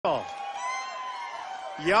Oh,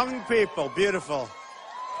 young people, beautiful.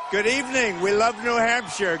 Good evening. We love New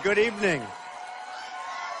Hampshire. Good evening.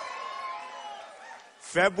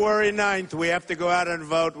 February 9th, we have to go out and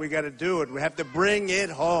vote. We got to do it. We have to bring it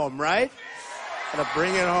home, right? Got to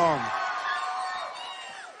bring it home.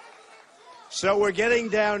 So we're getting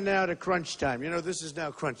down now to crunch time. You know, this is now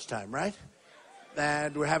crunch time, right?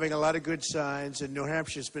 And we're having a lot of good signs, and New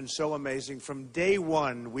Hampshire's been so amazing. From day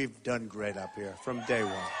one, we've done great up here, from day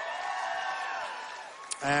one.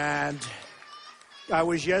 And I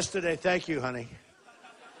was yesterday, thank you, honey.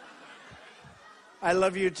 I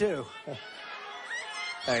love you too.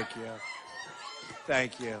 Thank you.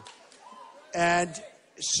 Thank you. And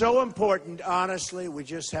so important, honestly, we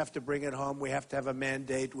just have to bring it home. We have to have a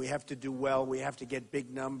mandate. We have to do well. We have to get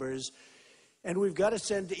big numbers. And we've got to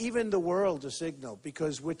send even the world a signal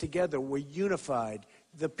because we're together. We're unified.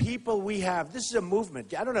 The people we have, this is a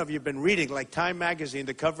movement. I don't know if you've been reading, like Time Magazine,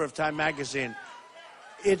 the cover of Time Magazine.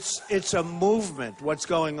 It's a movement, what's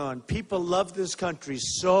going on. People love this country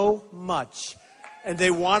so much, and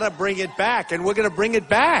they want to bring it back, and we're going to bring it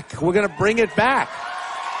back. We're going to bring it back.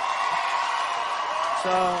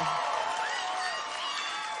 So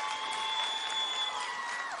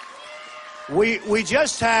we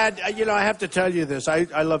just had, you know, I have to tell you this. I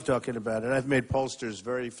love talking about it. I've made pollsters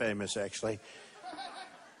very famous, actually.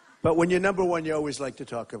 But when you're number one, you always like to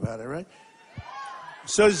talk about it, right?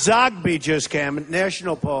 So Zogby just came,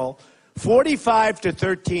 national poll,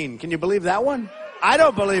 45-13. Can you believe that one? I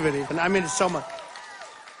don't believe it even. I mean, it's so much.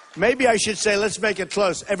 Maybe I should say, let's make it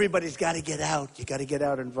close. Everybody's got to get out. You got to get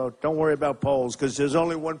out and vote. Don't worry about polls, because there's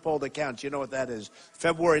only one poll that counts. You know what that is.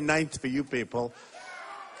 February 9th for you people,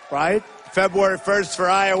 right? February 1st for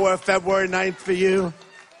Iowa, February 9th for you.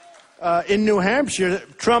 In New Hampshire,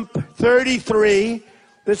 Trump 33.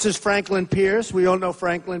 This is Franklin Pierce. We all know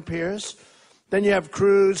Franklin Pierce. Then you have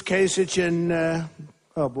Cruz, Kasich, and,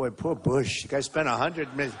 oh boy, poor Bush. The guy spent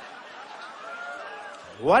 $100 million.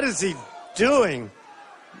 What is he doing?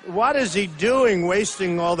 What is he doing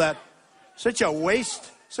wasting all that? Such a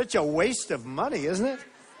waste of money, isn't it?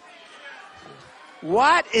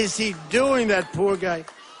 What is he doing, that poor guy?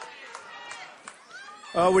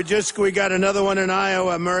 Oh, we got another one in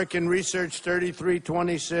Iowa, American Research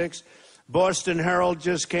 33-26. Boston Herald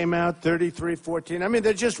just came out, 33-14. I mean,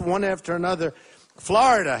 they're just one after another.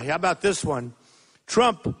 Florida, how about this one?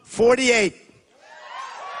 Trump, 48.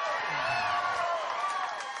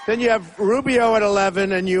 Then you have Rubio at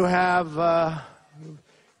 11, and you have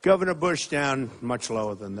Governor Bush down much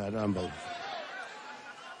lower than that. Unbelievable.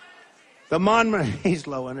 The Monmouth, he's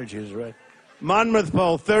low energy, is right. Monmouth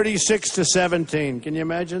poll, 36-17. Can you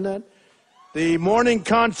imagine that? The Morning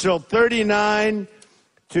Consult, 39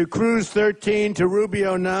 to Cruz, 13 to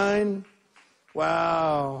Rubio, 9.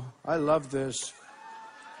 Wow, I love this.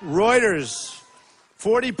 Reuters,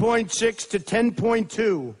 40.6 to 10.2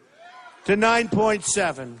 to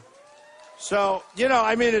 9.7. So, you know,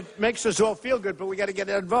 I mean, it makes us all feel good, but we got to get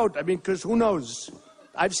that vote. I mean, because who knows?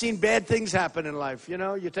 I've seen bad things happen in life, you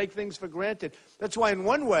know? You take things for granted. That's why, in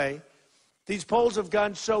one way, these polls have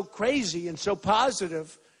gone so crazy and so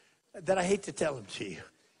positive that I hate to tell them to you.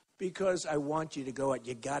 Because I want you to go out.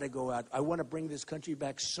 You got to go out. I want to bring this country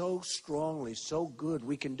back so strongly, so good.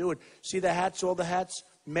 We can do it. See the hats, all the hats?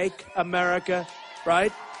 Make America,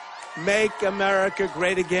 right? Make America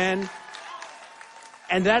great again.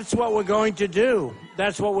 And that's what we're going to do.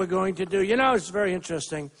 That's what we're going to do. You know, it's very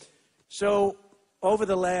interesting. So over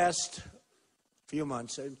the last few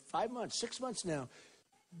months, 5 months, 6 months now,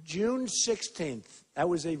 June 16th, that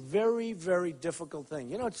was a very, very difficult thing.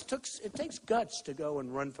 You know, it takes guts to go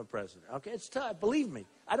and run for president, okay? It's tough. Believe me,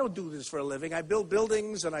 I don't do this for a living. I build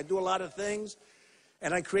buildings, and I do a lot of things,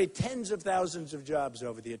 and I create tens of thousands of jobs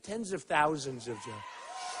over the year, tens of thousands of jobs.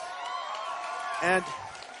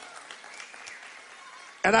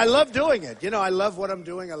 And I love doing it. You know, I love what I'm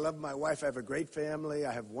doing. I love my wife. I have a great family.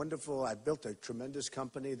 I built a tremendous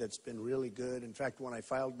company that's been really good. In fact, when I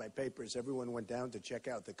filed my papers, everyone went down to check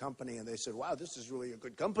out the company, and they said, wow, this is really a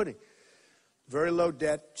good company. Very low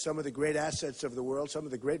debt, some of the great assets of the world, some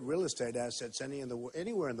of the great real estate assets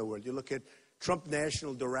anywhere in the world. You look at Trump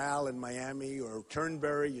National Doral in Miami, or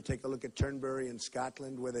Turnberry. You take a look at Turnberry in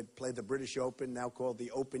Scotland, where they play the British Open, now called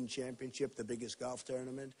the Open Championship, the biggest golf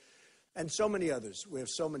tournament. And so many others. We have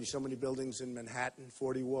so many buildings in Manhattan,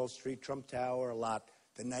 40 Wall Street, Trump Tower, a lot,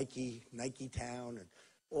 the Nike Town, and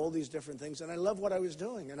all these different things. And I love what I was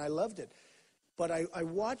doing, and I loved it. But I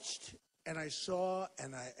watched, and I saw,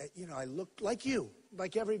 and I looked like you,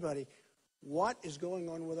 like everybody. What is going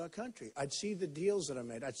on with our country? I'd see the deals that I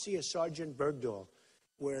made. I'd see a Sergeant Bergdahl,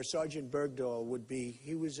 where Sergeant Bergdahl would be,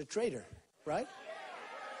 he was a traitor, right?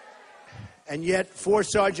 And yet, for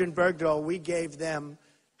Sergeant Bergdahl, we gave them,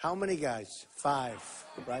 how many guys? 5,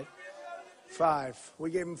 right? 5.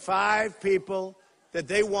 We gave them 5 people that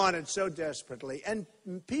they wanted so desperately. And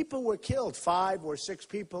people were killed. 5 or 6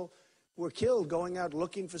 people were killed going out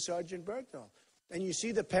looking for Sergeant Bergdahl. And you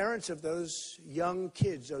see the parents of those young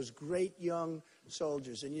kids, those great young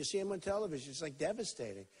soldiers, and you see them on television. It's like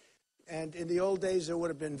devastating. And in the old days, there would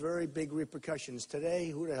have been very big repercussions. Today,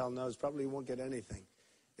 who the hell knows? Probably won't get anything.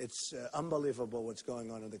 It's unbelievable what's going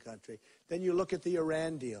on in the country. Then you look at the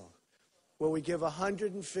Iran deal, where we give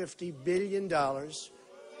 $150 billion.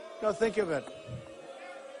 Now, think of it.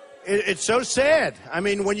 It's so sad. I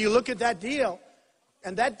mean, when you look at that deal,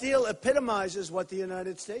 and that deal epitomizes what the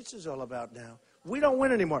United States is all about now. We don't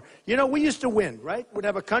win anymore. You know, we used to win, right? We'd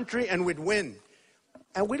have a country and we'd win.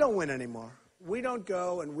 And we don't win anymore. We don't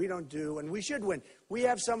go and we don't do, and we should win. We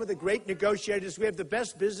have some of the great negotiators. We have the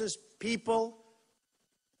best business people.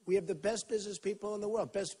 We have the best business people in the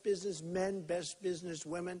world. Best businessmen, best business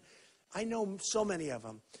women. I know so many of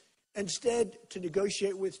them. Instead, to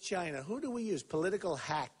negotiate with China, who do we use? Political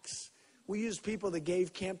hacks. We use people that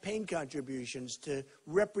gave campaign contributions to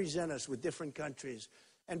represent us with different countries.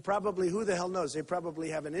 And probably, who the hell knows, they probably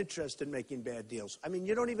have an interest in making bad deals. I mean,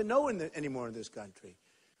 you don't even know anymore in this country.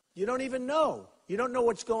 You don't even know. You don't know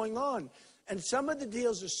what's going on. And some of the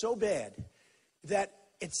deals are so bad that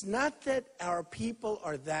it's not that our people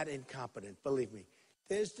are that incompetent, believe me.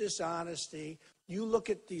 There's dishonesty. You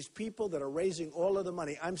look at these people that are raising all of the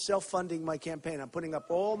money. I'm self-funding my campaign. I'm putting up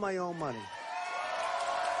all my own money.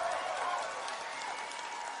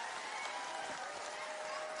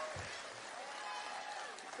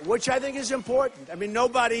 Which I think is important. I mean, no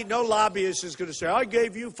lobbyist is going to say, I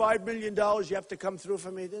gave you $5 million, you have to come through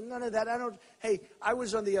for me. None of that. Hey, I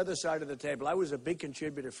was on the other side of the table. I was a big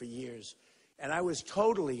contributor for years. And I was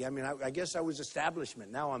totally, I guess I was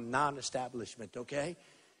establishment. Now I'm non-establishment, okay?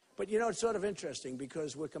 But, you know, it's sort of interesting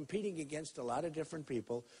because we're competing against a lot of different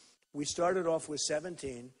people. We started off with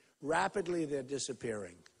 17. Rapidly, they're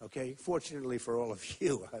disappearing, okay? Fortunately for all of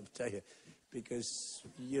you, I tell you. Because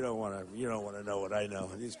you don't want to know what I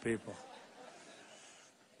know, these people.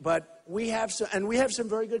 But we have some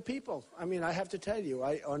very good people. I mean, I have to tell you,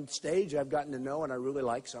 on stage I've gotten to know and I really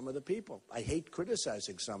like some of the people. I hate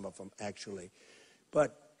criticizing some of them, actually.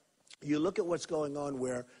 But you look at what's going on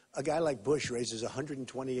where a guy like Bush raises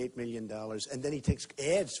 $128 million and then he takes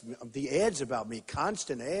ads about me,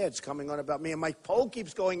 constant ads coming on about me, and my poll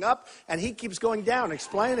keeps going up and he keeps going down.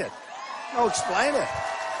 Explain it. No, explain it.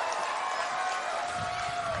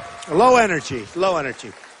 Low energy, low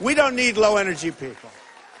energy. We don't need low energy people.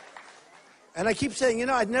 And I keep saying, you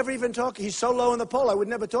know, I'd never even talk. He's so low in the poll, I would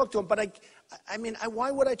never talk to him. But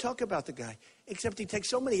why would I talk about the guy? Except he takes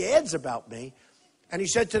so many ads about me. And he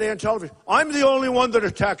said today on television, I'm the only one that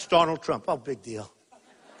attacks Donald Trump. Oh, big deal.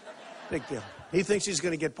 Big deal. He thinks he's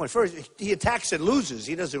going to get points. First, he attacks and loses.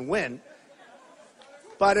 He doesn't win.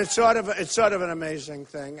 But it's sort of an amazing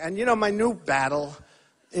thing. And, you know, my new battle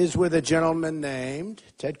is with a gentleman named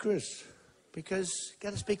Ted Cruz, because you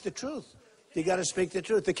got to speak the truth. You got to speak the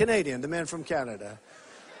truth. The Canadian, the man from Canada.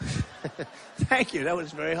 Thank you. That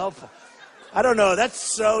was very helpful. I don't know. That's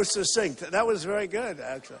so succinct. That was very good,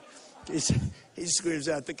 actually. He screams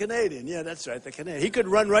out, the Canadian. Yeah, that's right, the Canadian. He could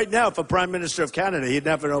run right now for Prime Minister of Canada. He'd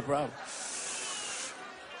have no problem.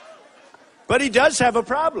 But he does have a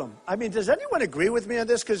problem. I mean, does anyone agree with me on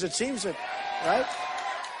this? Because it seems that, right?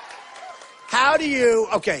 How do you,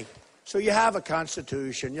 okay, so you have a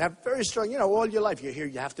constitution, you have very strong, you know, all your life you're here,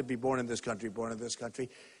 you have to be born in this country, born in this country.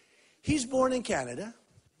 He's born in Canada,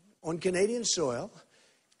 on Canadian soil,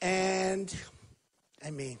 and,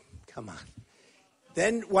 I mean, come on.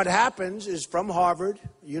 Then what happens is from Harvard,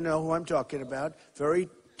 you know who I'm talking about, very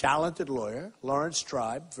talented lawyer, Lawrence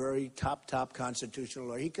Tribe, very top constitutional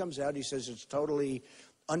lawyer. He comes out, he says it's totally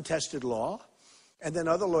untested law. And then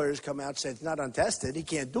other lawyers come out and say, it's not untested. He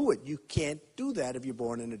can't do it. You can't do that if you're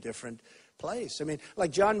born in a different place. I mean,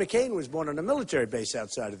 like John McCain was born on a military base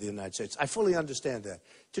outside of the United States. I fully understand that.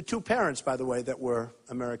 To 2 parents, by the way, that were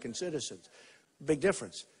American citizens. Big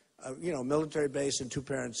difference. You know, military base and 2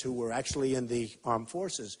 parents who were actually in the armed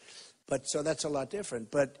forces. But so that's a lot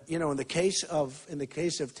different. But, you know, in the case of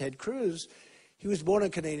Ted Cruz, he was born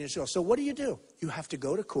on Canadian soil. So what do? You have to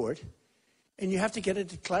go to court. And you have to get a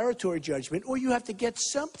declaratory judgment, or you have to get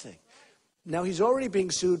something. Now, he's already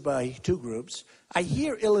being sued by 2 groups. I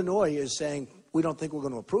hear Illinois is saying, we don't think we're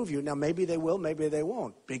going to approve you. Now, maybe they will, maybe they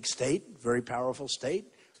won't. Big state, very powerful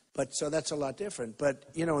state. But so that's a lot different. But,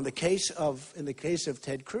 you know, in the case of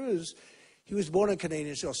Ted Cruz, he was born on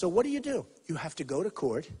Canadian soil. So what do? You have to go to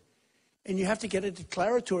court, and you have to get a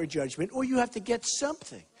declaratory judgment, or you have to get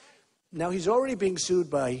something. Now, he's already being sued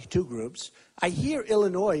by two groups. I hear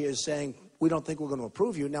Illinois is saying, we don't think we're going to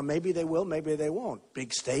approve you. Now, maybe they will, maybe they won't.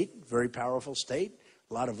 Big state, very powerful state,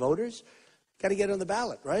 a lot of voters. Got to get on the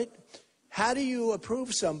ballot, right? How do you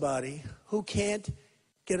approve somebody who can't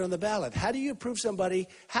get on the ballot? How do you approve somebody?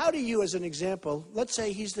 How do you, as an example, let's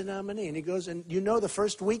say he's the nominee, and he goes, and you know the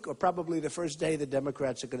first week or probably the first day the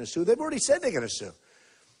Democrats are going to sue. They've already said they're going to sue.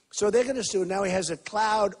 So they're going to sue. Now he has a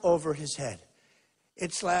cloud over his head.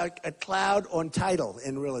 It's like a cloud on title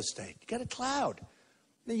in real estate. You got a cloud.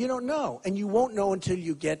 Now, you don't know, and you won't know until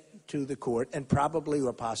you get to the court and probably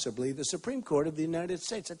or possibly the Supreme Court of the United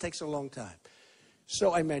States. It takes a long time.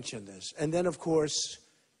 So I mentioned this. And then, of course,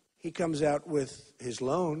 he comes out with his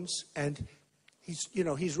loans, and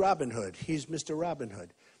he's Robin Hood. He's Mr. Robin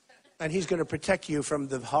Hood. And he's going to protect you from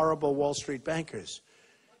the horrible Wall Street bankers.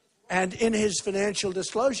 And in his financial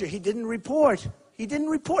disclosure, he didn't report. He didn't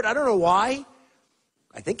report. I don't know why.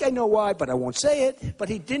 I think I know why, but I won't say it. But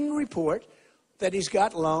he didn't report that he's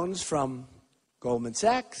got loans from Goldman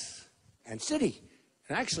Sachs and Citi.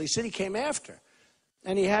 And actually, Citi came after.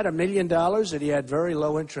 And he had $1 million that he had very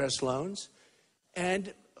low interest loans.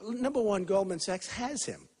 And number one, Goldman Sachs has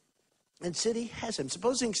him. And Citi has him.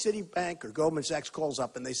 Supposing Citibank or Goldman Sachs calls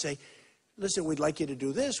up and they say, listen, we'd like you to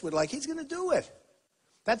do this. He's going to do it.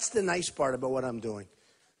 That's the nice part about what I'm doing.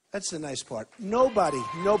 That's the nice part.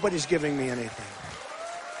 Nobody's giving me anything.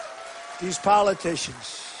 These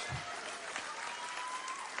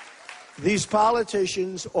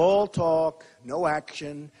politicians all talk, no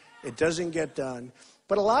action. It doesn't get done.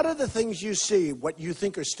 But a lot of the things you see, what you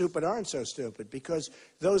think are stupid, aren't so stupid, because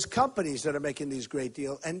those companies that are making these great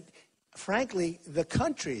deals, and frankly, the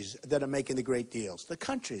countries that are making the great deals,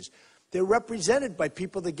 they're represented by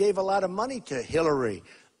people that gave a lot of money to Hillary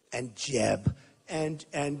and Jeb and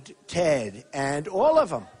Ted and all of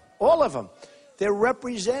them. They're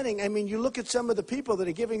representing, I mean, you look at some of the people that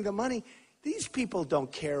are giving the money, these people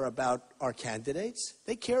don't care about our candidates.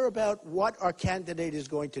 They care about what our candidate is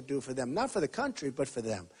going to do for them, not for the country, but for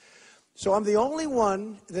them. So I'm the only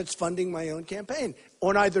one that's funding my own campaign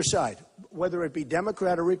on either side, whether it be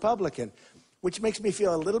Democrat or Republican, which makes me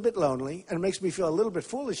feel a little bit lonely and makes me feel a little bit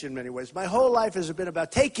foolish in many ways. My whole life has been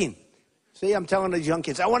about taking. See, I'm telling these young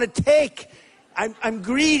kids, I want to take. I'm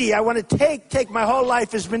greedy. I want to take. My whole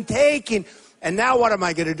life has been taking. And now what am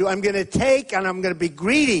I going to do? I'm going to take, and I'm going to be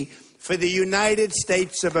greedy for the United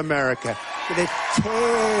States of America. I'm going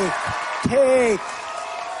to take.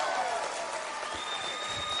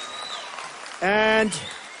 And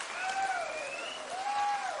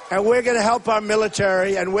we're going to help our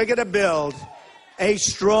military, and we're going to build a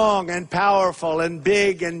strong and powerful and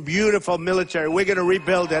big and beautiful military. We're going to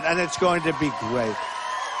rebuild it, and it's going to be great.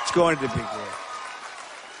 It's going to be great.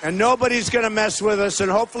 And nobody's going to mess with us, and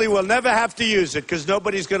hopefully we'll never have to use it because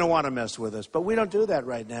nobody's going to want to mess with us. But we don't do that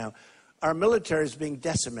right now. Our military is being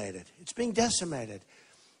decimated. It's being decimated.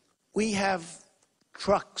 We have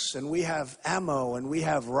trucks, and we have ammo, and we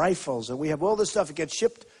have rifles, and we have all this stuff that gets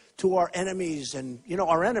shipped to our enemies, and,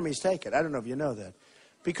 our enemies take it. I don't know if you know that.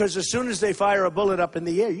 Because as soon as they fire a bullet up in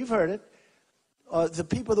the air, you've heard it, the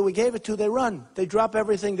people that we gave it to, they run. They drop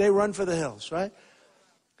everything. They run for the hills, right?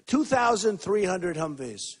 2,300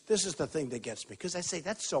 Humvees. This is the thing that gets me, because I say,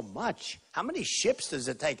 that's so much. How many ships does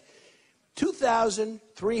it take?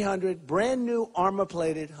 2,300 brand new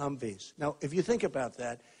armor-plated Humvees. Now, if you think about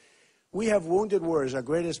that, we have wounded warriors, our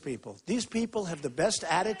greatest people. These people have the best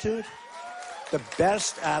attitude. The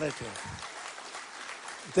best attitude.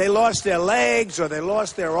 They lost their legs, or they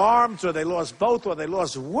lost their arms, or they lost both, or they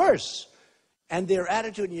lost worse. And their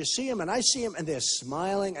attitude, and you see them, and I see them, and they're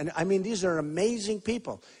smiling. And I mean, these are amazing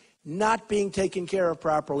people not being taken care of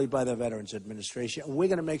properly by the Veterans Administration. And we're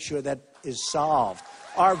going to make sure that is solved.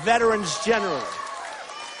 Our veterans generally.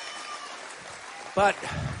 But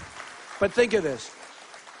think of this.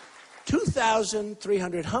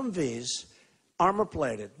 2,300 Humvees,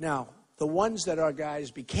 armor-plated. Now, the ones that our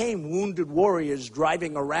guys became wounded warriors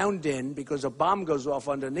driving around in because a bomb goes off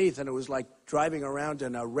underneath, and it was like driving around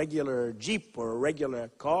in a regular Jeep or a regular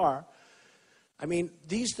car. I mean,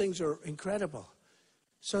 these things are incredible.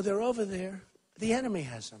 So they're over there. The enemy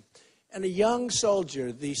has them. And a young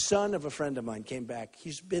soldier, the son of a friend of mine, came back.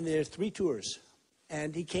 He's been there 3 tours.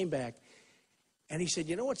 And he came back. And he said,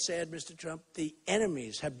 you know what's sad, Mr. Trump? The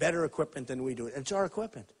enemies have better equipment than we do. And it's our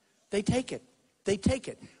equipment. They take it. They take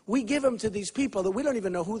it. We give them to these people that we don't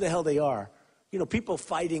even know who the hell they are. People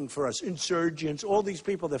fighting for us, insurgents, all these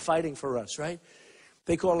people, they're fighting for us, right?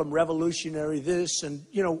 They call them revolutionary this, and,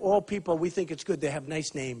 all people, we think it's good. They have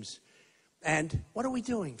nice names. And what are we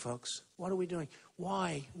doing, folks? What are we doing?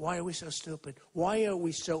 Why? Why are we so stupid? Why are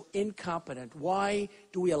we so incompetent? Why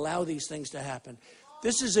do we allow these things to happen?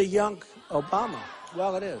 This is a young Obama.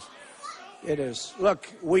 Well, it is. It is. Look,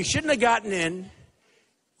 we shouldn't have gotten in.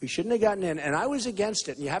 We shouldn't have gotten in. And I was against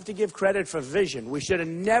it. And you have to give credit for vision. We should have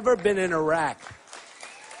never been in Iraq.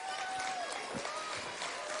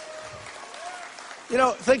 You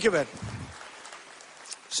know, think of it.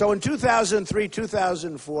 So in 2003,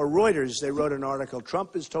 2004, Reuters, they wrote an article,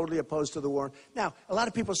 Trump is totally opposed to the war. Now, a lot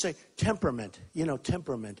of people say temperament,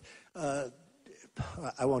 temperament. I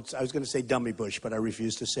was going to say dummy Bush, but I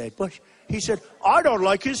refuse to say it. Bush, he said, I don't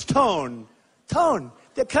like his tone. Tone.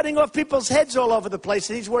 They're cutting off people's heads all over the place,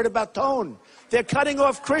 and he's worried about tone. They're cutting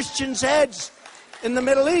off Christians' heads in the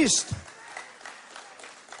Middle East.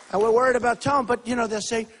 And we're worried about tone, but, they'll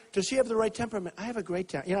say, does he have the right temperament? I have a great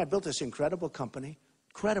temperament. I built this incredible company.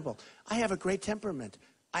 Incredible. I have a great temperament.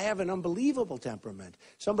 I have an unbelievable temperament.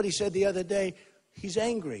 Somebody said the other day, he's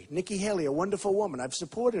angry. Nikki Haley, a wonderful woman. I've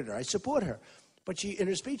supported her. I support her. But in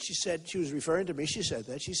her speech, she said, she was referring to me. She said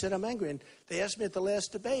that. She said, I'm angry. And they asked me at the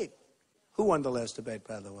last debate. Who won the last debate,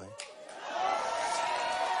 by the way?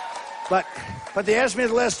 But they asked me at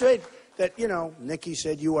the last debate that, Nikki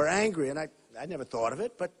said, you are angry. And I never thought of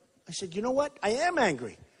it. But I said, you know what? I am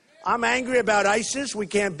angry. I'm angry about ISIS. We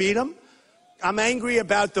can't beat them. I'm angry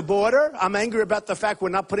about the border. I'm angry about the fact we're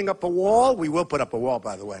not putting up a wall. We will put up a wall,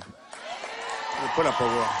 by the way. We'll put up a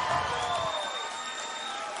wall.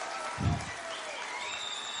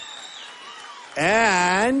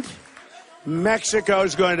 And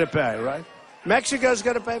Mexico's going to pay, right? Mexico's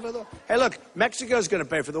going to pay for the wall. Hey, look, Mexico's going to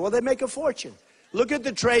pay for the wall. They make a fortune. Look at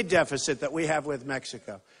the trade deficit that we have with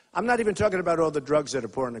Mexico. I'm not even talking about all the drugs that are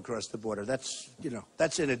pouring across the border. That's,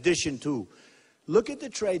 that's in addition to. Look at the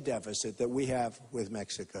trade deficit that we have with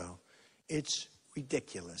Mexico. It's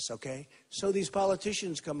ridiculous, okay? So these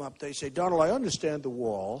politicians come up, they say, Donald, I understand the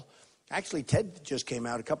wall. Actually, Ted just came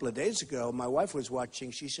out a couple of days ago. My wife was watching.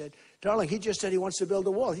 She said, darling, he just said he wants to build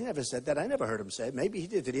a wall. He never said that. I never heard him say it. Maybe he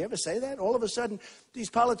did. Did he ever say that? All of a sudden, these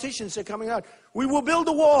politicians are coming out. We will build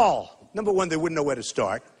a wall. Number one, they wouldn't know where to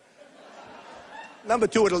start. Number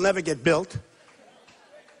two, it'll never get built.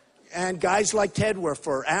 And guys like Ted were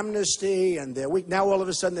for amnesty, and they're weak. Now all of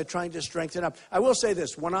a sudden they're trying to strengthen up. I will say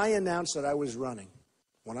this. When I announced that I was running,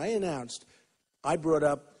 I brought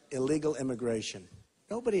up illegal immigration.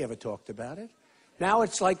 Nobody ever talked about it. Now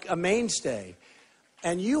it's like a mainstay.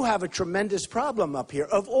 And you have a tremendous problem up here.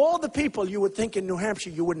 Of all the people you would think in New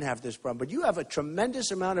Hampshire you wouldn't have this problem, but you have a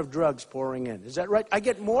tremendous amount of drugs pouring in. Is that right? I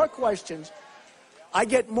get more questions.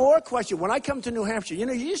 When I come to New Hampshire,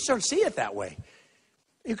 you just don't see it that way.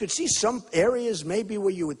 You could see some areas maybe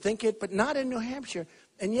where you would think it, but not in New Hampshire.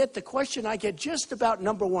 And yet the question I get just about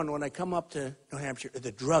number one when I come up to New Hampshire are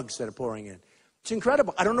the drugs that are pouring in. It's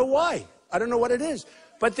incredible. I don't know why. I don't know what it is.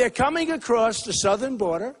 But they're coming across the southern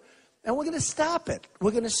border, and we're going to stop it.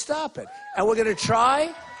 We're going to stop it. And we're going to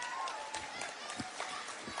try.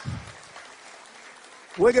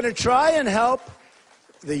 We're going to try and help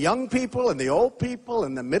the young people and the old people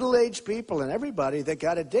and the middle-aged people and everybody that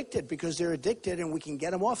got addicted because they're addicted, and we can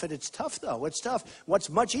get them off it. It's tough, though. It's tough. What's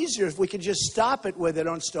much easier if we can just stop it where they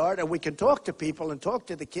don't start, and we can talk to people and talk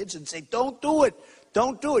to the kids and say, don't do it.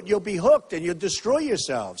 Don't do it. You'll be hooked, and you'll destroy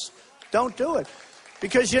yourselves. Don't do it.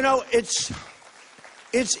 Because,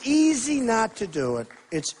 it's easy not to do it.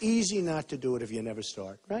 It's easy not to do it if you never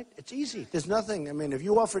start, right? It's easy. There's nothing. I mean, if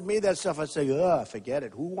you offered me that stuff, I'd say, forget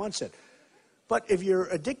it. Who wants it? But if you're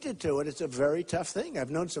addicted to it, it's a very tough thing. I've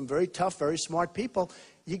known some very tough, very smart people.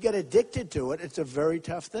 You get addicted to it, it's a very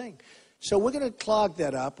tough thing. So we're going to clog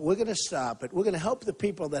that up. We're going to stop it. We're going to help the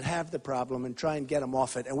people that have the problem and try and get them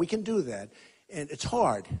off it. And we can do that. And it's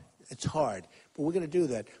hard. It's hard. But we're going to do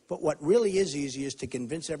that. But what really is easy is to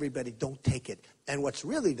convince everybody, don't take it. And what's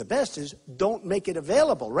really the best is don't make it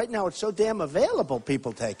available. Right now it's so damn available,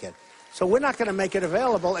 people take it. So we're not going to make it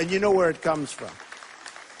available, and you know where it comes from.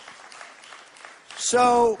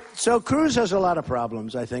 So Cruz has a lot of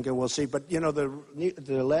problems, I think, and we'll see. But,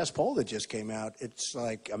 the last poll that just came out, it's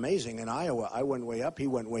like amazing. In Iowa, I went way up, he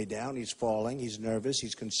went way down. He's falling, he's nervous,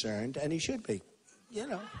 he's concerned, and he should be,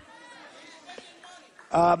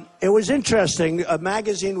 It was interesting. A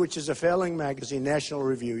magazine, which is a failing magazine, National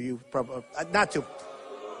Review, you probably, not to,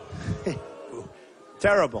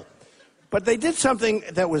 terrible. But they did something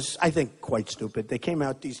that was, I think, quite stupid. They came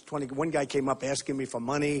out, one guy came up asking me for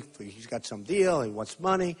money. He's got some deal, he wants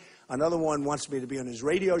money. Another one wants me to be on his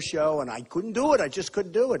radio show, and I couldn't do it. I just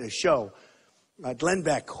couldn't do it, his show. Glenn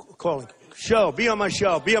Beck calling, be on my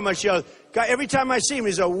show, be on my show. Guy, every time I see him,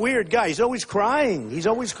 he's a weird guy. He's always crying. He's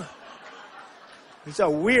a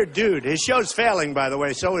weird dude. His show's failing, by the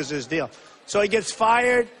way, so is his deal. So he gets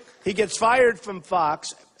fired. He gets fired from Fox.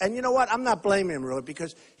 And you know what? I'm not blaming him, really,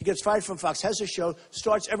 because he gets fired from Fox, has a show,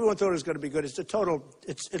 starts, everyone thought it was going to be good.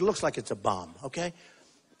 It looks like it's a bomb, okay?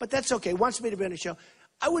 But that's okay. He wants me to be on the show.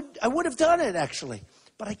 I would have done it, actually.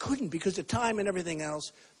 But I couldn't because of time and everything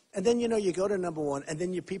else. And then, you know, you go to number one, and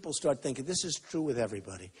then your people start thinking, this is true with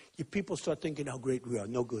everybody. Your people start thinking how great we are.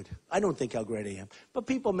 No good. I don't think how great I am. But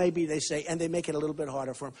people maybe, they say, and they make it a little bit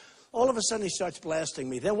harder for him. All of a sudden, he starts blasting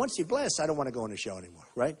me. Then once he blasts, I don't want to go on the show anymore,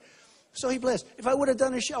 right? So he blasts. If I would have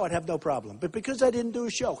done a show, I'd have no problem. But because I didn't do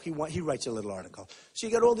a show, he writes a little article. So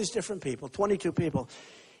you got all these different people, 22 people.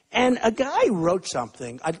 And a guy wrote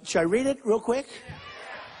something. Should I read it real quick?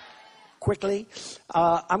 Quickly.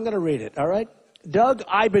 I'm going to read it, all right? Doug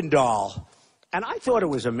Eibendahl. And I thought it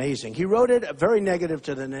was amazing. He wrote it very negative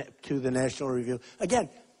to the National Review. Again,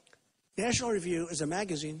 National Review is a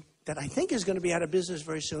magazine that I think is going to be out of business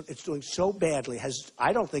very soon. It's doing so badly.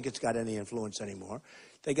 I don't think it's got any influence anymore.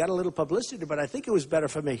 They got a little publicity, but I think it was better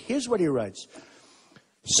for me. Here's what he writes.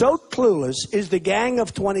 So clueless is the gang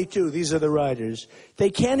of 22, these are the writers,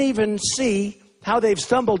 they can't even see how they've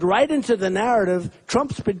stumbled right into the narrative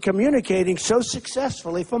Trump's been communicating so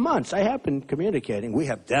successfully for months. I have been communicating. We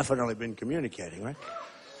have definitely been communicating, right?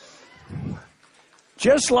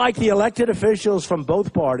 Just like the elected officials from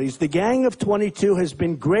both parties, the gang of 22 has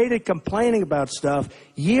been great at complaining about stuff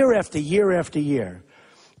year after year after year.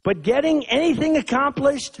 But getting anything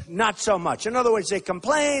accomplished, not so much. In other words, they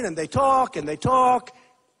complain and they talk and they talk.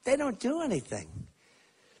 They don't do anything.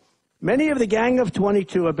 Many of the gang of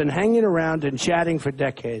 22 have been hanging around and chatting for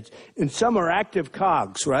decades. And some are active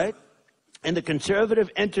cogs, right? In the conservative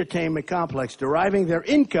entertainment complex, deriving their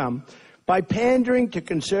income by pandering to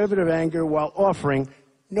conservative anger while offering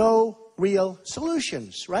no real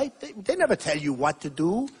solutions, right? They never tell you what to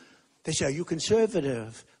do. They say, are you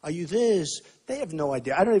conservative? Are you this? They have no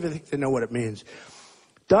idea. I don't even think they know what it means.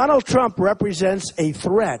 Donald Trump represents a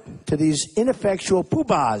threat to these ineffectual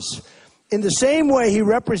poobahs in the same way he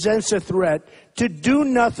represents a threat to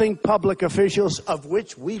do-nothing public officials, of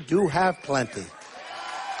which we do have plenty.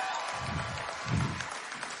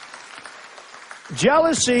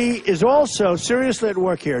 Jealousy is also seriously at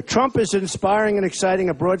work here. Trump is inspiring and exciting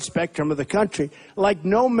a broad spectrum of the country like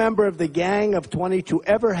no member of the gang of 22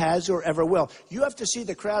 ever has or ever will. You have to see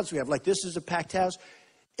the crowds we have. Like, this is a packed house.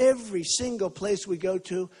 Every single place we go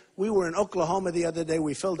to, we were in Oklahoma the other day.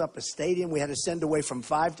 We filled up a stadium. We had to send away from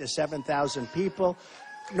 5,000 to 7,000 people.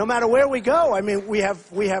 No matter where we go, I mean, we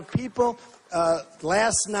have people.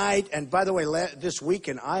 Last night, and by the way, this week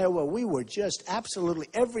in Iowa, we were just absolutely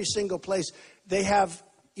every single place. They have,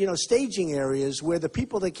 you know, staging areas where the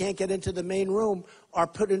people that can't get into the main room are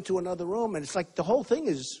put into another room, and it's like the whole thing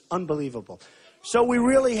is unbelievable. So we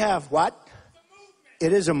really have what?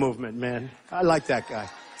 It is a movement, man. I like that guy.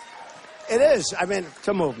 It is. I mean, it's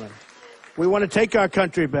a movement. We want to take our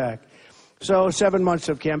country back. So 7 months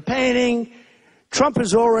of campaigning. Trump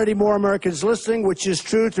has already more Americans listening, which is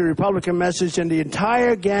true to the Republican message, and the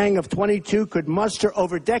entire gang of 22 could muster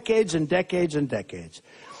over decades and decades and decades.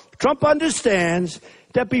 Trump understands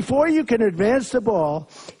that before you can advance the ball,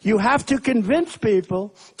 you have to convince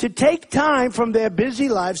people to take time from their busy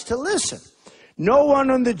lives to listen. No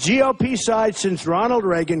one on the GOP side since Ronald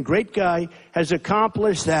Reagan, great guy, has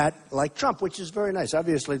accomplished that like Trump, which is very nice.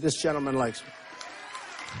 Obviously, this gentleman likes me.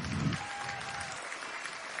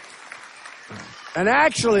 And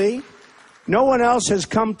actually, no one else has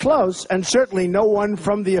come close, and certainly no one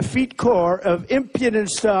from the effete core of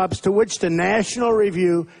impudent snobs to which the National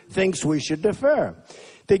Review thinks we should defer.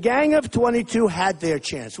 The gang of 22 had their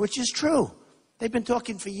chance, which is true. They've been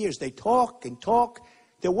talking for years. They talk and talk.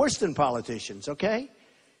 They're worse than politicians, okay?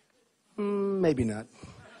 Maybe not.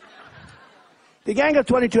 The gang of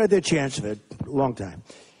 22 had their chance for a long time.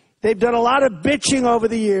 They've done a lot of bitching over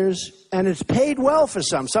the years, and it's paid well for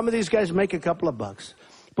some. Some of these guys make a couple of bucks.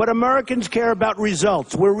 But Americans care about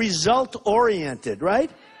results. We're result-oriented,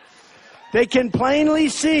 right? They can plainly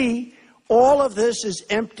see all of this is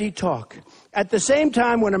empty talk. At the same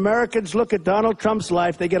time, when Americans look at Donald Trump's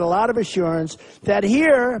life, they get a lot of assurance that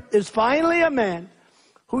here is finally a man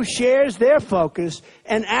who shares their focus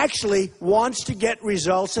and actually wants to get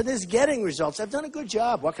results and is getting results. I've done a good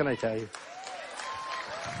job. What can I tell you?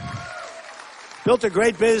 Built a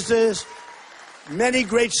great business, many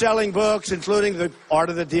great selling books, including The Art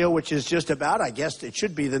of the Deal, which is just about, I guess it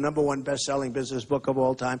should be the #1 best-selling business book of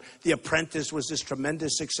all time. The Apprentice was this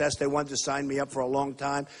tremendous success. They wanted to sign me up for a long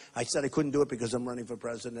time. I said I couldn't do it because I'm running for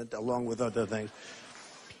president, along with other things.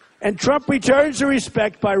 And Trump returns the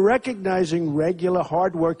respect by recognizing regular,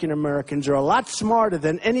 hardworking Americans are a lot smarter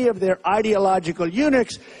than any of their ideological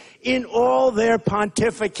eunuchs in all their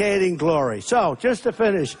pontificating glory. So, just to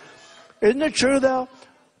finish, isn't it true, though?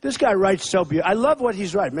 This guy writes so beautiful. I love what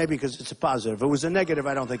he's writing, maybe because it's a positive. If it was a negative,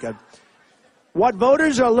 I don't think I'd... What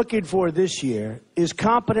voters are looking for this year is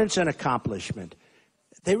competence and accomplishment.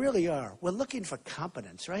 They really are. We're looking for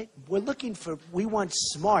competence, right? We want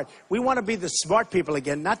smart. We want to be the smart people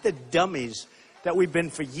again, not the dummies that we've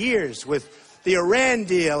been for years with the Iran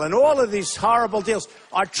deal and all of these horrible deals.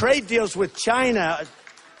 Our trade deals with China.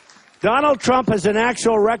 Donald Trump has an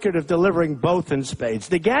actual record of delivering both in spades.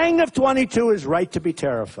 The Gang of 22 is right to be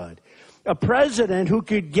terrified. A president who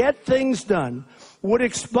could get things done would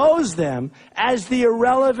expose them as the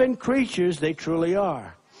irrelevant creatures they truly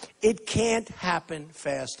are. It can't happen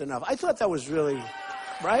fast enough. I thought that was really,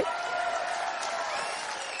 right?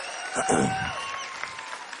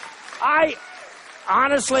 I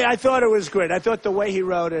thought it was great. I thought the way he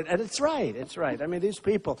wrote it, and it's right, I mean, these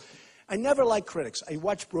people, I never like critics. I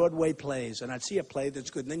watch Broadway plays, and I'd see a play that's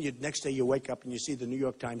good, and then next day you wake up and you see the New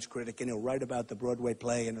York Times critic, and he'll write about the Broadway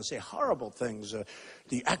play, and he'll say horrible things.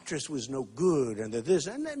 The actress was no good, and this,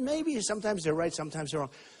 and then maybe sometimes they're right, sometimes they're wrong.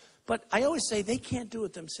 But I always say they can't do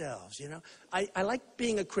it themselves, you know. I like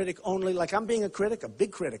being a critic only, like I'm being a critic, a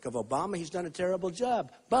big critic of Obama. He's done a terrible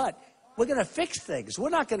job. But we're going to fix things.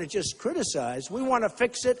 We're not going to just criticize. We want to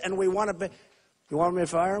fix it, and we want to be... You want me to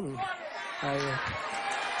fire him?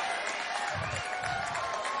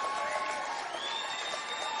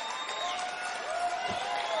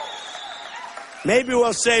 Maybe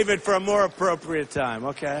we'll save it for a more appropriate time,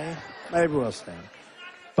 okay? Maybe we'll save it.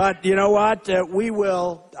 But you know what? We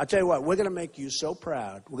will. I'll tell you what, we're going to make you so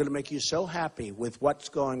proud. We're going to make you so happy with what's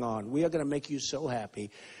going on. We are going to make you so happy.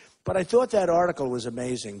 But I thought that article was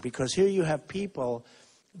amazing because here you have people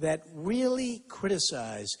that really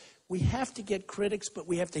criticize. We have to get critics, but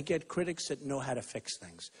we have to get critics that know how to fix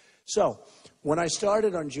things. So when I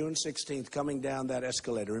started on June 16th coming down that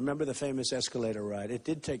escalator, remember the famous escalator ride? It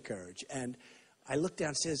did take courage. And I looked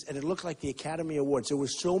downstairs, and it looked like the Academy Awards. There were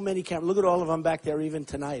so many cameras. Look at all of them back there even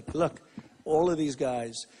tonight. Look, all of these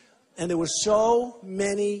guys. And there were so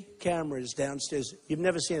many cameras downstairs. You've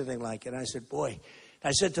never seen anything like it. And I said, boy,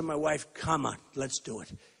 I said to my wife, come on, let's do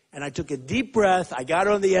it. And I took a deep breath. I got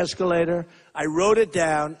on the escalator. I wrote it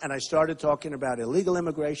down, and I started talking about illegal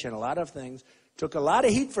immigration, a lot of things. Took a lot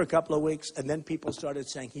of heat for a couple of weeks, and then people started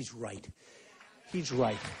saying, he's right. He's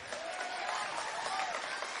right.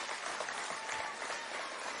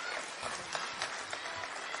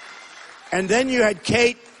 And then you had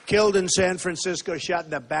Kate killed in San Francisco, shot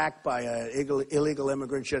in the back by an illegal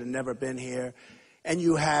immigrant, should have never been here. And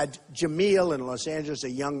you had Jamil in Los Angeles, a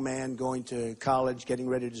young man going to college, getting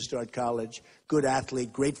ready to start college. Good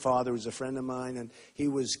athlete, great father, was a friend of mine. And he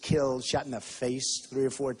was killed, shot in the face 3 or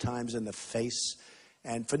 4 times in the face.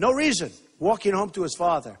 And for no reason, walking home to his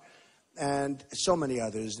father. And so many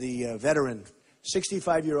others. The veteran,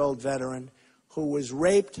 65-year-old veteran, who was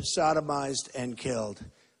raped, sodomized, and killed.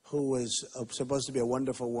 Who was supposed to be a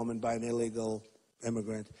wonderful woman by an illegal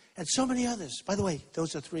immigrant. And so many others. By the way,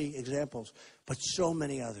 those are 3 examples, but so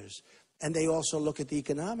many others. And they also look at the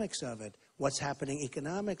economics of it, what's happening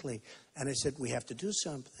economically. And I said, we have to do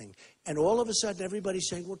something. And all of a sudden, everybody's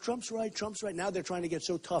saying, well, Trump's right, Trump's right. Now they're trying to get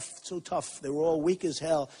so tough, so tough. They were all weak as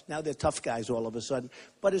hell. Now they're tough guys all of a sudden.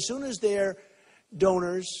 But as soon as their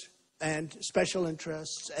donors and special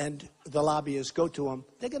interests and the lobbyists go to them,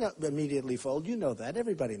 they're going to immediately fold. You know that.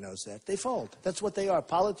 Everybody knows that. They fold. That's what they are.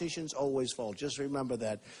 Politicians always fold. Just remember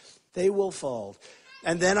that. They will fold.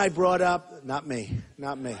 And then I brought up, not me. No,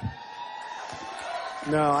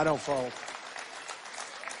 I don't fold.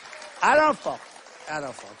 I don't fold.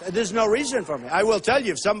 There's no reason for me. I will tell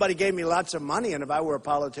you, if somebody gave me lots of money, and if I were a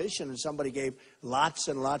politician and somebody gave lots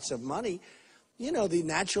and lots of money, you know, the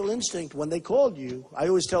natural instinct when they called you, I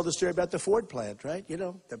always tell the story about the Ford plant, right? You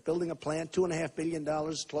know, they're building a plant, $2.5 billion,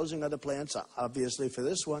 closing other plants, obviously for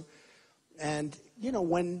this one. And, you know,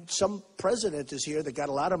 when some president is here that got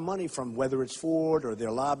a lot of money from whether it's Ford or their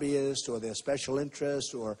lobbyist or their special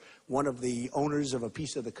interest or one of the owners of a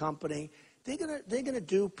piece of the company, they're gonna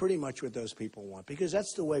do pretty much what those people want because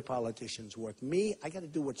that's the way politicians work. Me, I got to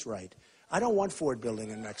do what's right. I don't want Ford building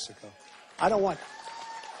in Mexico. I don't want...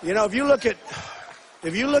 You know, if you look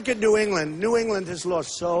at New England has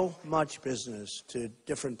lost so much business to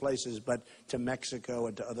different places, but to Mexico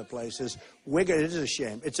and to other places. It is a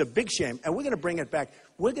shame. It's a big shame, and we're going to bring it back.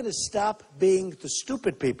 We're going to stop being the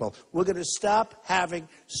stupid people. We're going to stop having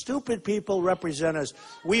stupid people represent us.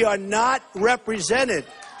 We are not represented.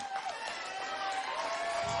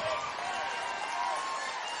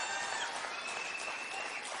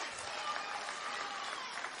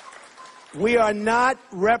 We are not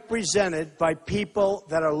represented by people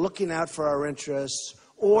that are looking out for our interests,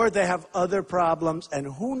 or they have other problems, and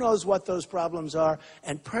who knows what those problems are.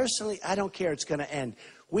 And personally, I don't care. It's going to end.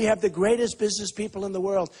 We have the greatest business people in the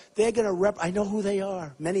world. They're going to I know who they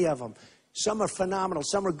are, many of them. Some are phenomenal.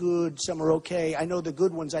 Some are good. Some are okay. I know the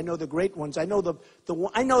good ones. I know the great ones. I know the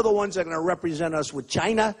ones that are going to represent us with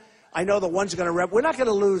China. I know the ones that are going to we're not going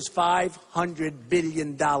to lose $500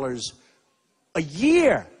 billion a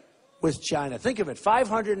year with China. Think of it,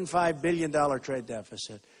 $505 billion trade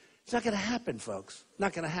deficit. It's not going to happen, folks.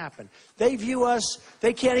 Not going to happen. They view us,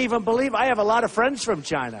 they can't even believe. I have a lot of friends from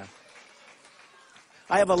China.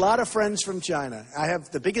 I have a lot of friends from China. I have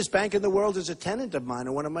the biggest bank in the world is a tenant of mine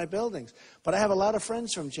in one of my buildings. But I have a lot of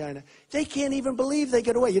friends from China. They can't even believe they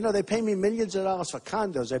get away. You know, they pay me millions of dollars for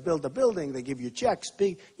condos. I build a building. They give you checks.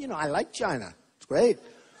 Big. You know, I like China. It's great.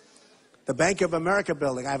 The Bank of America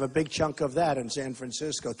building, I have a big chunk of that in San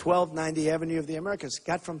Francisco. 1290 Avenue of the Americas,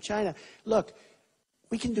 got from China. Look,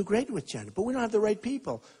 we can do great with China, but we don't have the right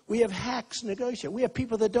people. We have hacks negotiating. We have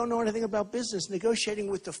people that don't know anything about business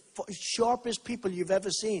negotiating with the sharpest people you've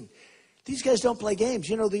ever seen. These guys don't play games.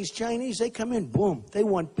 You know, these Chinese, they come in, boom, they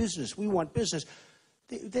want business. We want business.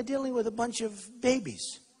 They're dealing with a bunch of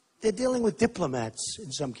babies. They're dealing with diplomats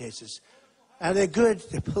in some cases. And they're good.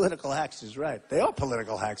 They're political hacks, is right. They are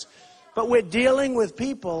political hacks. But we're dealing with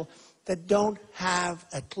people that don't have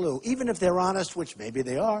a clue. Even if they're honest, which maybe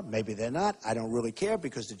they are, maybe they're not. I don't really care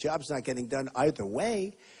because the job's not getting done either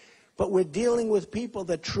way. But we're dealing with people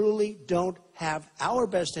that truly don't have our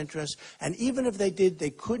best interests. And even if they did, they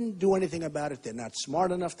couldn't do anything about it. They're not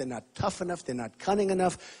smart enough. They're not tough enough. They're not cunning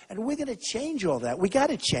enough. And we're going to change all that. We got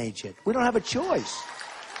to change it. We don't have a choice.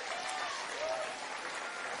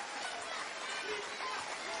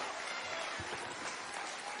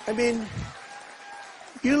 I mean,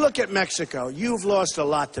 you look at Mexico. You've lost a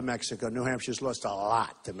lot to Mexico. New Hampshire's lost a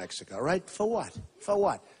lot to Mexico, right? For what? For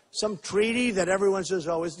what? Some treaty that everyone says,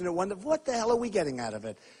 oh, isn't it wonderful? What the hell are we getting out of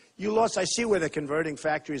it? You lost, I see where they're converting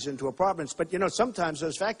factories into apartments, but, you know, sometimes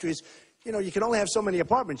those factories, you know, you can only have so many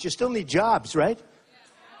apartments. You still need jobs, right?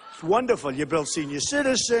 It's wonderful. You build senior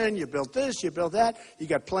citizen, you built this, you built that. You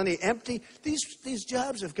got plenty empty. These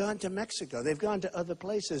jobs have gone to Mexico. They've gone to other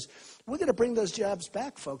places. We're going to bring those jobs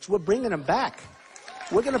back, folks. We're bringing them back.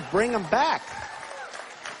 We're going to bring them back.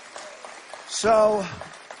 So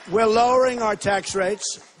we're lowering our tax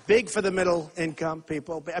rates, big for the middle income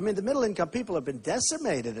people. I mean, the middle income people have been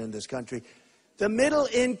decimated in this country. The middle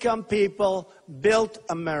income people built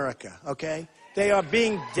America, okay? They are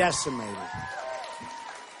being decimated.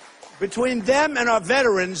 Between them and our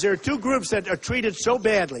veterans, there are two groups that are treated so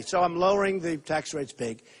badly. So I'm lowering the tax rates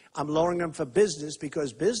big. I'm lowering them for business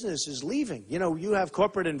because business is leaving. You know, you have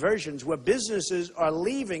corporate inversions where businesses are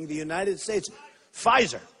leaving the United States.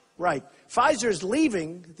 Pfizer, right. Pfizer's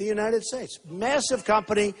leaving the United States. Massive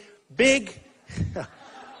company, big.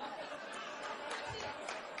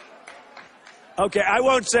 Okay, I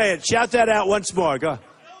won't say it. Shout that out once more. Go.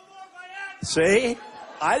 See?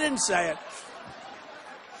 I didn't say it.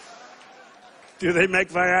 Do they make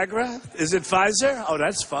Viagra? Is it Pfizer? Oh,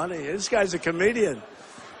 that's funny. This guy's a comedian.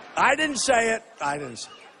 I didn't say it. I didn't say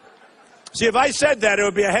it. See, if I said that, it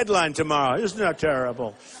would be a headline tomorrow. Isn't that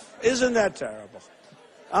terrible? Isn't that terrible?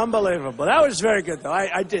 Unbelievable. That was very good, though.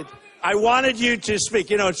 I did. I wanted you to speak.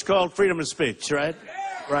 You know, it's called freedom of speech, right?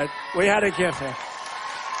 Right. We had a gift here.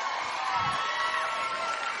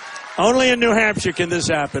 Only in New Hampshire can this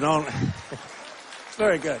happen. Only.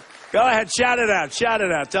 Very good. Go ahead. Shout it out. Shout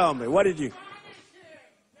it out. Tell me. What did you...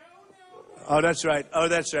 Oh, that's right. Oh,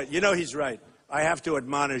 that's right. You know he's right. I have to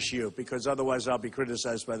admonish you because otherwise I'll be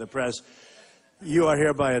criticized by the press. You are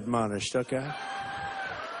hereby admonished, okay?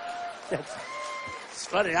 It's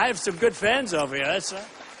funny. I have some good fans over here. That's right.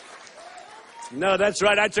 No, that's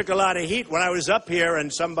right. I took a lot of heat when I was up here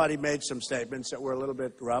and somebody made some statements that were a little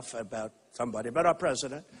bit rough about somebody, about our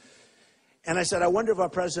president. And I said, I wonder if our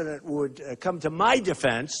president would come to my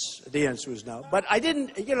defense. The answer was no. But I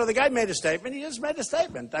didn't, you know, the guy made a statement. He just made a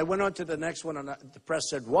statement. I went on to the next one, and the press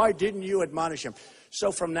said, why didn't you admonish him?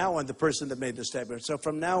 So from now on, the person that made the statement, so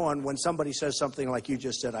from now on, when somebody says something like you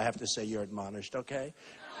just said, I have to say you're admonished, okay?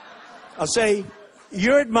 I'll say,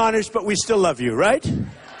 you're admonished, but we still love you, right?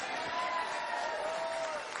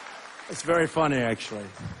 It's very funny, actually.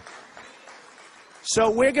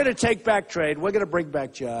 So we're going to take back trade. We're going to bring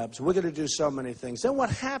back jobs. We're going to do so many things. Then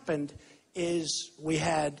what happened is we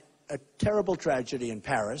had a terrible tragedy in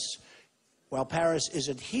Paris. While Paris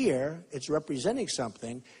isn't here, it's representing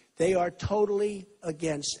something. They are totally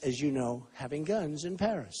against, as you know, having guns in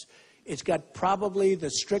Paris. It's got probably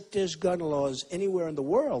the strictest gun laws anywhere in the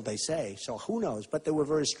world, they say. So who knows? But they were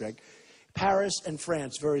very strict. Paris and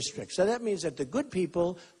France, very strict. So that means that the good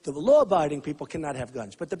people, the law-abiding people, cannot have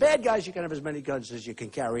guns. But the bad guys, you can have as many guns as you can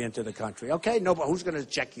carry into the country. Okay? No, but who's going to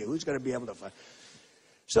check you? Who's going to be able to fight?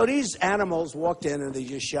 So these animals walked in and they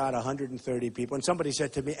just shot 130 people. And somebody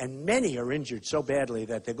said to me, and many are injured so badly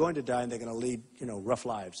that they're going to die and they're going to lead, rough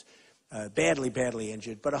lives. Badly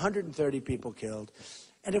injured. But 130 people killed.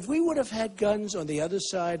 And if we would have had guns on the other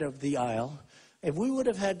side of the aisle, if we would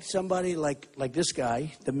have had somebody like this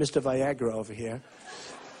guy, the Mr. Viagra over here,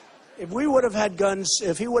 if we would have had guns,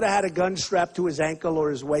 if he would have had a gun strapped to his ankle or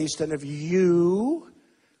his waist, and if you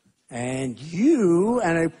and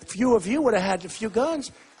a few of you would have had a few guns,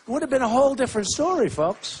 it would have been a whole different story,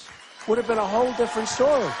 folks. Would have been a whole different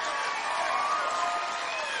story.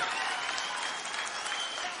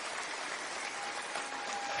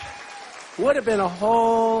 Would have been a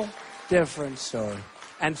whole different story.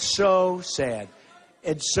 And so sad.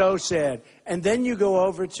 It's so sad. And then you go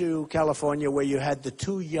over to California where you had the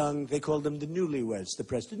two young, they called them the newlyweds, the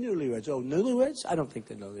newlyweds. Oh, newlyweds? I don't think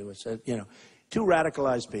they're newlyweds. Two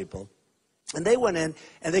radicalized people. And they went in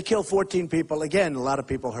and they killed 14 people. Again, a lot of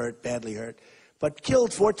people hurt, badly hurt. But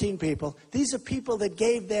killed 14 people. These are people that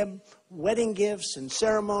gave them wedding gifts and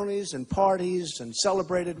ceremonies and parties and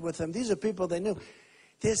celebrated with them. These are people they knew.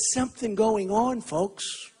 There's something going on, folks.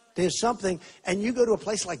 There's something. And you go to a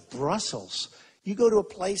place like Brussels. You go to a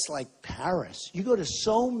place like Paris. You go to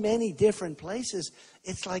so many different places.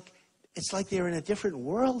 It's like they're in a different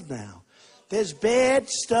world now. There's bad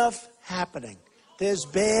stuff happening. There's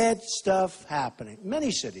bad stuff happening.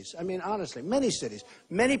 Many cities. I mean, honestly, many cities.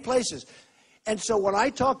 Many places. And so when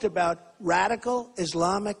I talked about radical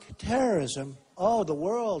Islamic terrorism, oh,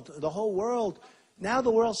 the whole world, now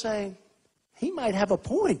the world's saying, he might have a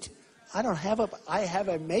point. I have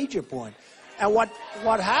a major point. And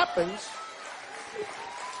what happens,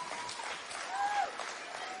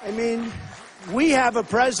 I mean, we have a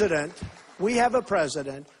president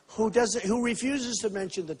who refuses to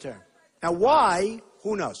mention the term. Now why?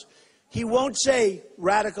 Who knows? He won't say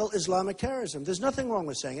radical Islamic terrorism. There's nothing wrong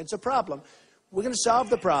with saying it. It's a problem. We're going to solve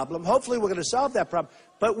the problem. Hopefully we're going to solve that problem.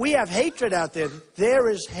 But we have hatred out there. There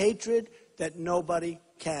is hatred that nobody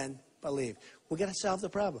can believe. We're going to solve the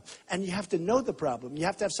problem. And you have to know the problem. You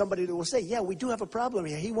have to have somebody that will say, yeah, we do have a problem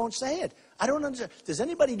here. He won't say it. I don't understand. Does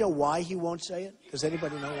anybody know why he won't say it? Does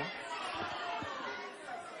anybody know why?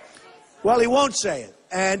 Well, he won't say it.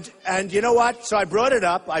 And you know what? So I brought it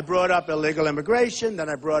up. I brought up illegal immigration. Then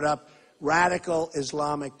I brought up radical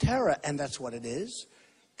Islamic terror. And that's what it is.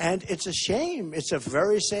 And it's a shame. It's a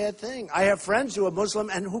very sad thing. I have friends who are Muslim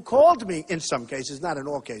and who called me in some cases, not in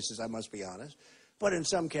all cases, I must be honest, but in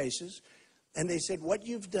some cases. And they said, what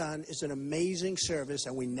you've done is an amazing service,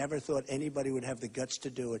 and we never thought anybody would have the guts to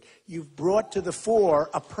do it. You've brought to the fore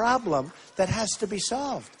a problem that has to be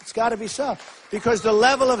solved. It's got to be solved because the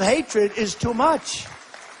level of hatred is too much.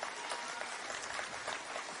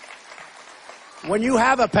 When you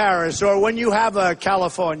have a Paris or when you have a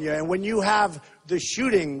California and when you have the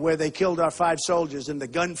shooting where they killed our 5 soldiers in the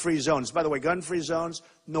gun-free zones. By the way, gun-free zones,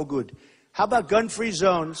 no good. How about gun-free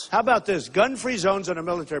zones? How about this? Gun-free zones on a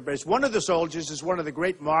military base. One of the soldiers is one of the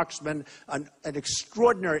great marksmen, an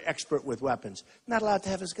extraordinary expert with weapons. Not allowed to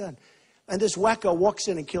have his gun. And this wacko walks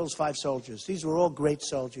in and kills 5 soldiers. These were all great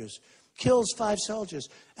soldiers. Kills 5 soldiers.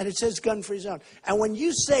 And it says gun-free zone. And when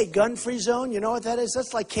you say gun-free zone, you know what that is?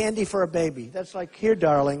 That's like candy for a baby. That's like, here,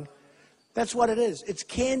 darling. That's what it is. It's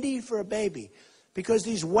candy for a baby. Because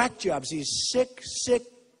these whack jobs, these sick,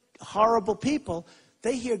 horrible people,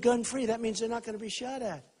 they hear gun-free. That means they're not going to be shot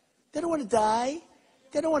at. They don't want to die.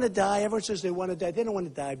 They don't want to die. Everyone says they want to die. They don't want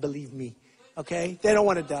to die, believe me. Okay? They don't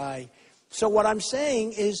want to die. So what I'm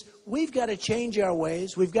saying is we've got to change our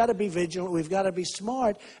ways. We've got to be vigilant. We've got to be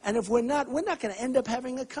smart. And if we're not going to end up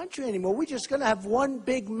having a country anymore. We're just going to have one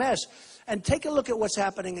big mess. And take a look at what's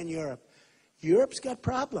happening in Europe. Europe's got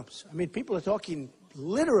problems. I mean, people are talking...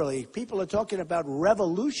 Literally, people are talking about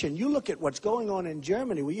revolution. You look at what's going on in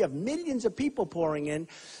Germany, where you have millions of people pouring in,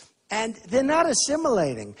 and they're not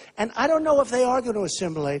assimilating. And I don't know if they are going to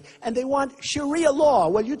assimilate. And they want Sharia law.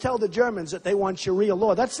 Well, you tell the Germans that they want Sharia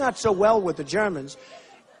law. That's not so well with the Germans.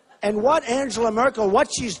 And what Angela Merkel, what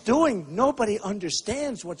she's doing, nobody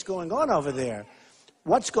understands what's going on over there.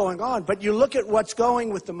 What's going on? But you look at what's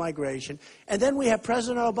going with the migration. And then we have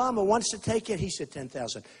President Obama wants to take it. He said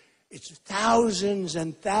 10,000. It's thousands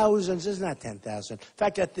and thousands. It's not 10,000. In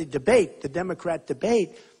fact, at the debate, the Democrat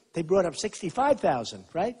debate, they brought up 65,000,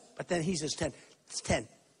 right? But then he says 10. It's 10.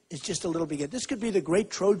 It's just a little bit. This could be the great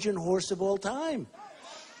Trojan horse of all time.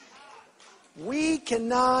 We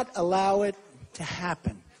cannot allow it to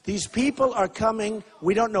happen. These people are coming.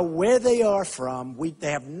 We don't know where they are from.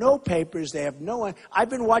 They have no papers. They have no... I've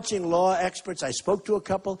been watching law experts. I spoke to a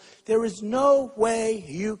couple. There is no way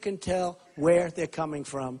you can tell where they're coming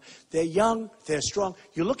from. They're young. They're strong.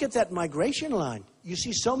 You look at that migration line. You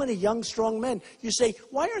see so many young, strong men. You say,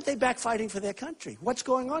 why aren't they back fighting for their country? What's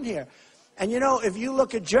going on here? And, you know, if you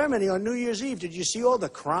look at Germany on New Year's Eve, did you see all the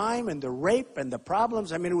crime and the rape and the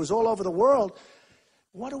problems? I mean, it was all over the world.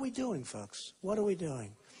 What are we doing, folks? What are we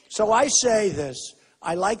doing? So I say this.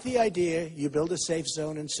 I like the idea. You build a safe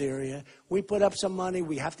zone in Syria. We put up some money.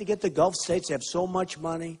 We have to get the Gulf states. They have so much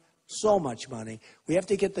money. So much money. We have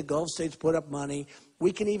to get the Gulf states put up money.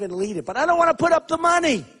 We can even lead it. But I don't want to put up the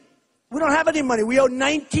money. We don't have any money. We owe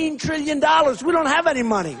 $19 trillion. We don't have any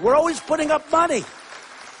money. We're always putting up money.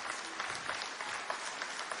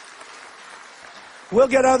 We'll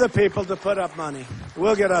get other people to put up money.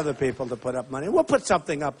 We'll get other people to put up money. We'll put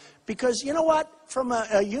something up. Because you know what? From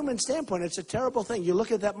a human standpoint, it's a terrible thing. You look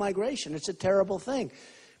at that migration. It's a terrible thing.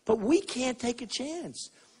 But we can't take a chance.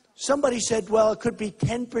 Somebody said, well, it could be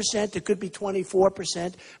 10%. It could be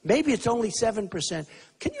 24%. Maybe it's only 7%.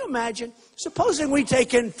 Can you imagine? Supposing we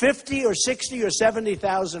take in 50 or 60 or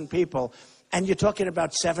 70,000 people, and you're talking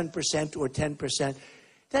about 7% or 10%.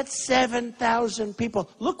 That's 7,000 people.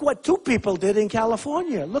 Look what 2 people did in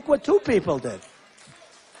California. Look what 2 people did.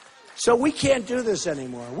 So we can't do this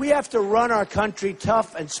anymore. We have to run our country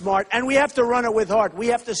tough and smart, and we have to run it with heart. We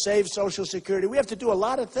have to save Social Security. We have to do a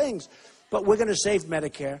lot of things. But we're going to save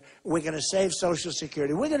Medicare. We're going to save Social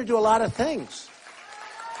Security. We're going to do a lot of things.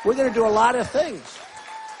 We're going to do a lot of things.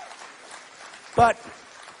 But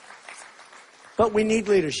we need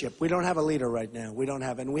leadership. We don't have a leader right now. We don't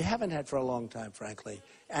have, and we haven't had for a long time, frankly.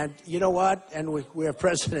 And you know what? And we have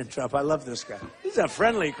President Trump. I love this guy. He's a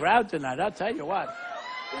friendly crowd tonight. I'll tell you what.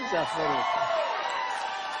 He's a friendly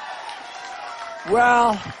crowd.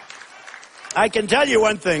 Well, I can tell you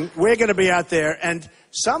one thing. We're going to be out there, and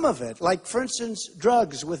some of it, like, for instance,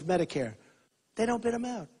 drugs with Medicare, they don't bid them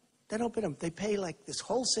out. They don't bid them. They pay, like, this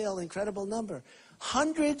wholesale incredible number.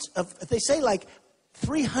 Hundreds of, they say, like,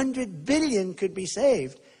 300 billion could be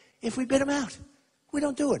saved if we bid them out. We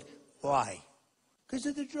don't do it. Why? Because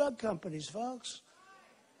of the drug companies, folks.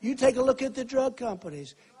 You take a look at the drug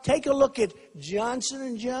companies. Take a look at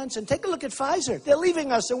Johnson & Johnson. Take a look at Pfizer. They're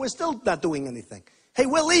leaving us, and we're still not doing anything. Hey,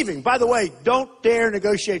 we're leaving. By the way, don't dare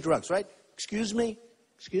negotiate drugs, right? Excuse me?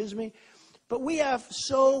 Excuse me? But we have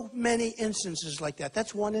so many instances like that.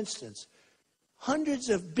 That's one instance. Hundreds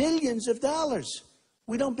of billions of dollars.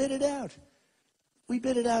 We don't bid it out. We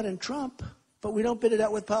bid it out in Trump, but we don't bid it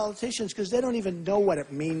out with politicians because they don't even know what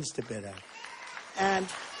it means to bid out. And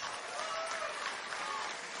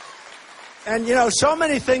you know, so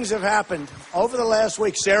many things have happened. Over the last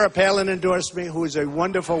week, Sarah Palin endorsed me, who is a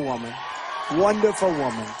wonderful woman. Wonderful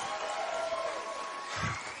woman.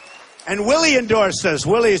 And Willie endorsed us.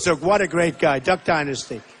 Willie is what a great guy. Duck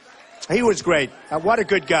Dynasty. He was great. What a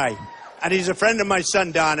good guy. And he's a friend of my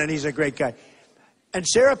son, Don, and he's a great guy. And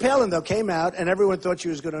Sarah Palin, though, came out, and everyone thought she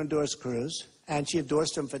was going to endorse Cruz. And she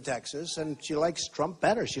endorsed him for Texas, and she likes Trump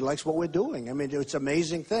better. She likes what we're doing. I mean, it's an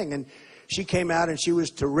amazing thing. And she came out, and she was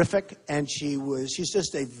terrific, and she's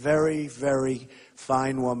just a very, very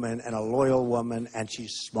fine woman and a loyal woman, and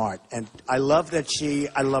she's smart. And I love that she did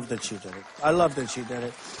it. I love that she did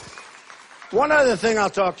it. One other thing I'll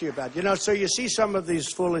talk to you about. You know, so you see some of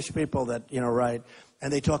these foolish people that, you know, write,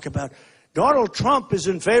 and they talk about, Donald Trump is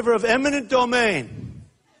in favor of eminent domain.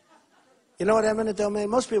 You know what eminent domain?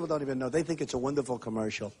 Most people don't even know. They think it's a wonderful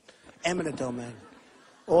commercial. Eminent domain.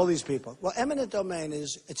 All these people. Well, eminent domain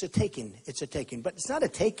it's a taking. It's a taking. But it's not a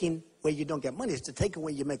taking where you don't get money. It's a taking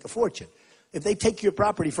where you make a fortune. If they take your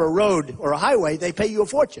property for a road or a highway, they pay you a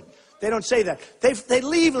fortune. They don't say that. They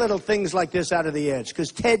leave little things like this out of the ads,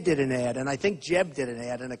 because Ted did an ad, and I think Jeb did an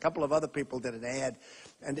ad, and a couple of other people did an ad,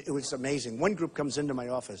 and it was amazing. One group comes into my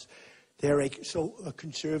office. They're a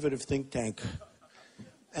conservative think tank.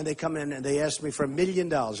 And they come in and they asked me for $1 million.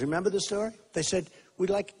 Remember the story? They said,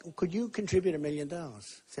 could you contribute $1 million? I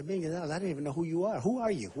said, $1 million? I don't even know who you are. Who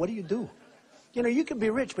are you? What do you do? You know, you can be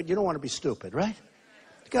rich, but you don't want to be stupid, right?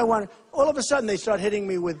 All of a sudden, they start hitting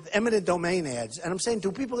me with eminent domain ads. And I'm saying,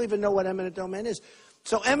 do people even know what eminent domain is?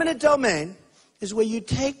 So eminent domain is where you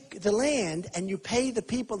take the land and you pay the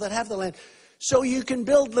people that have the land. So you can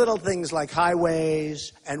build little things like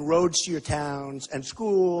highways and roads to your towns and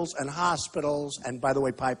schools and hospitals and, by the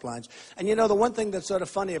way, pipelines. And you know, the one thing that's sort of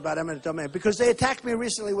funny about eminent domain, because they attacked me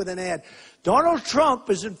recently with an ad, Donald Trump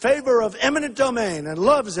is in favor of eminent domain and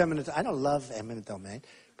loves eminent. I don't love eminent domain,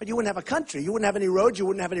 but you wouldn't have a country. You wouldn't have any roads. You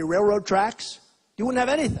wouldn't have any railroad tracks. You wouldn't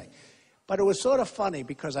have anything. But it was sort of funny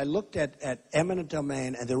because I looked at eminent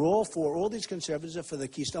domain, and they're all these conservatives are for the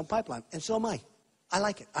Keystone Pipeline. And so am I. I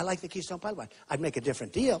like it. I like the Keystone Pipeline. I'd make a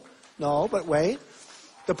different deal. No, but wait.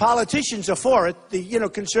 The politicians are for it. The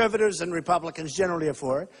conservatives and Republicans generally are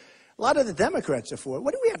for it. A lot of the Democrats are for it.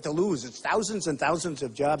 What do we have to lose? It's thousands and thousands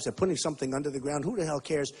of jobs. They're putting something under the ground. Who the hell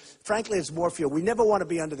cares? Frankly, it's more fuel. We never want to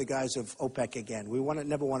be under the guise of OPEC again. We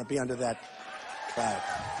never want to be under that cloud.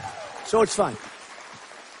 So it's fine.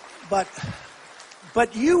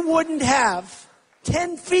 But you wouldn't have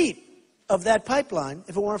 10 feet of that pipeline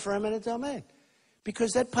if it weren't for eminent domain.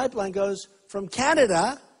 Because that pipeline goes from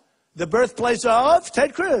Canada, the birthplace of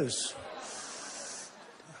Ted Cruz.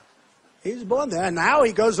 He was born there, and now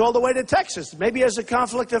he goes all the way to Texas. Maybe he has a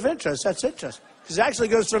conflict of interest. That's interesting. Because it actually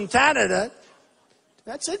goes from Canada.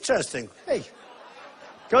 That's interesting. Hey.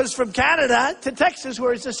 Goes from Canada to Texas,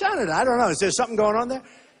 where he's a senator. I don't know. Is there something going on there?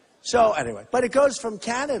 So, anyway. But it goes from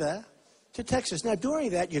Canada to Texas. Now,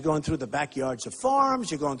 during that, you're going through the backyards of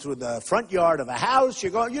farms. You're going through the front yard of a house.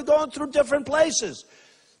 You're going through different places.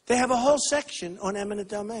 They have a whole section on eminent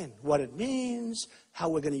domain. What it means, how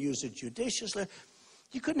we're going to use it judiciously.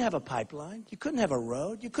 You couldn't have a pipeline. You couldn't have a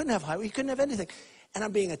road. You couldn't have highway. You couldn't have anything. And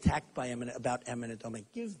I'm being attacked by about eminent domain.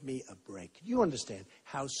 Give me a break. You understand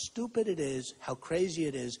how stupid it is, how crazy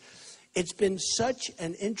it is. It's been such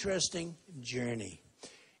an interesting journey.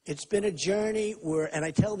 It's been a journey where, and I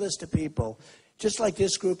tell this to people, just like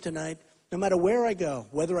this group tonight, no matter where I go,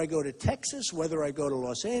 whether I go to Texas, whether I go to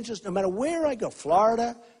Los Angeles, no matter where I go,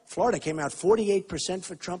 Florida came out 48%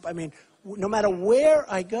 for Trump. I mean, no matter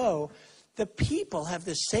where I go, the people have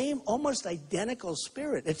the same, almost identical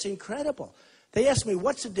spirit. It's incredible. They ask me,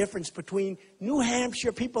 what's the difference between New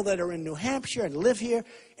Hampshire, people that are in New Hampshire and live here,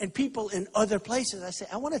 and people in other places? I say,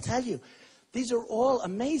 I want to tell you, these are all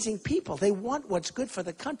amazing people. They want what's good for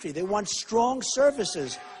the country. They want strong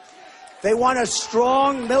services. They want a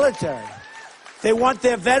strong military. They want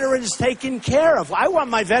their veterans taken care of. I want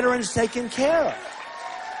my veterans taken care of.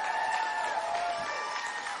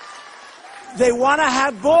 They want to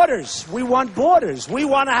have borders. We want borders. We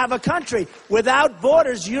want to have a country. Without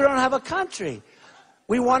borders, you don't have a country.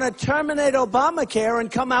 We want to terminate Obamacare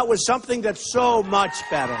and come out with something that's so much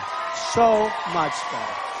better. So much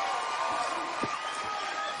better.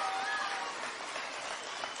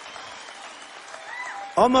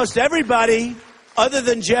 Almost everybody, other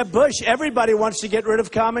than Jeb Bush, everybody wants to get rid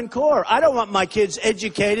of Common Core. I don't want my kids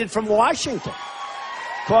educated from Washington.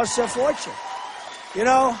 Costs a fortune. You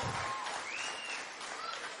know,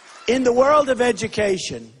 in the world of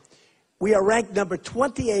education, we are ranked number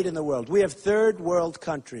 28 in the world. We have third world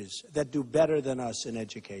countries that do better than us in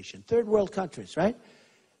education. Third world countries, right?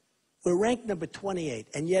 We're ranked number 28,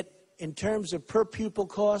 and yet in terms of per pupil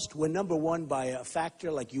cost, we're number one by a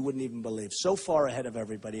factor like you wouldn't even believe. So far ahead of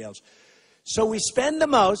everybody else. So we spend the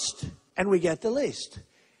most, and we get the least.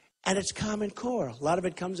 And it's Common Core. A lot of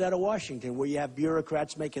it comes out of Washington, where you have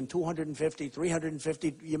bureaucrats making $250,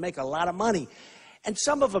 $350. You make a lot of money. And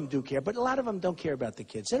some of them do care, but a lot of them don't care about the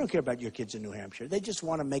kids. They don't care about your kids in New Hampshire. They just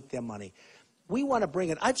want to make their money. We want to bring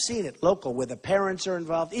it. I've seen it local, where the parents are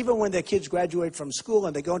involved. Even when their kids graduate from school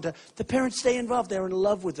and they go into, the parents stay involved. They're in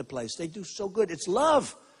love with the place. They do so good. It's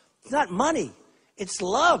love. It's not money. It's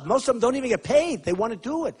love. Most of them don't even get paid. They want to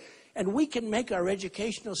do it. And we can make our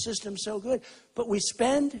educational system so good. But we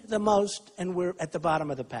spend the most, and we're at the bottom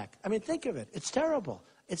of the pack. I mean, think of it. It's terrible.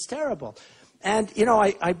 It's terrible. And, you know,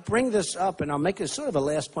 I bring this up, and I'll make this sort of a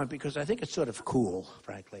last point because I think it's sort of cool,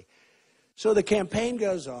 frankly. So the campaign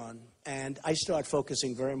goes on, and I start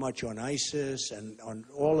focusing very much on ISIS and on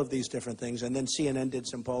all of these different things. And then CNN did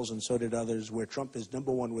some polls, and so did others, where Trump is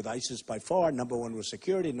number one with ISIS by far, number one with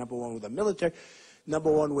security, number one with the military,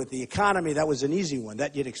 number one with the economy. That was an easy one.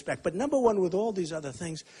 That you'd expect. But number one with all these other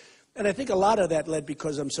things. And I think a lot of that led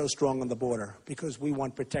because I'm so strong on the border, because we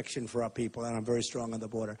want protection for our people, and I'm very strong on the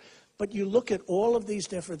border. But you look at all of these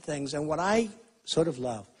different things, and what I sort of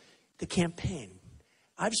love, the campaign.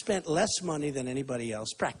 I've spent less money than anybody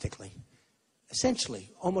else, practically.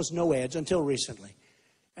 Essentially, almost no ads until recently.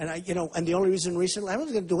 And and the only reason recently, I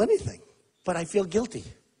wasn't going to do anything. But I feel guilty.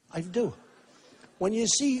 I do. When you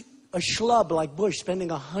see a schlub like Bush spending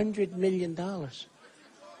 $100 million,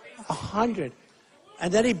 100,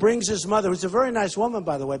 and then he brings his mother, who's a very nice woman,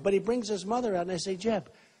 by the way, but he brings his mother out, and I say,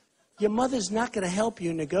 Jeb, your mother's not going to help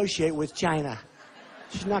you negotiate with China.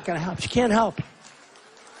 She's not going to help. She can't help.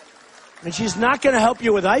 And she's not going to help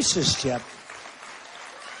you with ISIS, Jeb.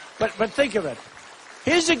 But think of it.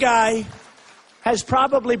 Here's a guy has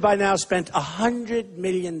probably by now spent $100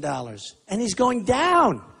 million. And he's going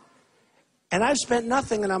down. And I've spent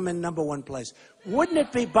nothing, and I'm in number one place. Wouldn't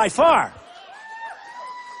it be, by far,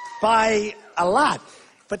 by a lot.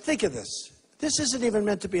 But think of this. This isn't even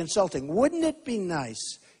meant to be insulting. Wouldn't it be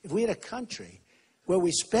nice if we had a country where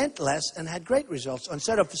we spent less and had great results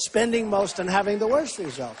instead of spending most and having the worst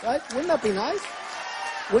result, right? Wouldn't that be nice?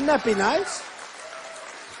 Wouldn't that be nice?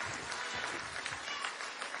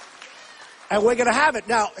 And we're going to have it.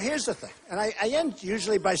 Now, here's the thing. And I end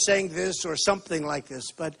usually by saying this or something like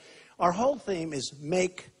this, but our whole theme is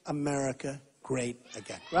make America great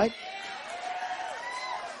again, right?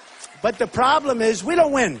 But the problem is we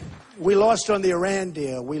don't win. We lost on the Iran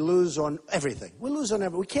deal. We lose on everything. We lose on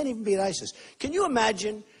everything. We can't even beat ISIS. Can you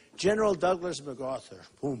imagine General Douglas MacArthur?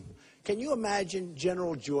 Boom. Can you imagine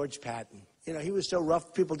General George Patton? You know, he was so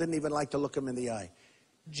rough, people didn't even like to look him in the eye.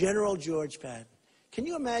 General George Patton. Can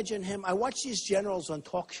you imagine him? I watch these generals on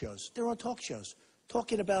talk shows. They're on talk shows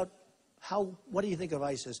talking about what do you think of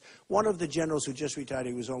ISIS? One of the generals who just retired,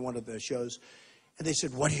 he was on one of the shows, and they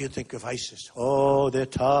said, what do you think of ISIS? Oh, they're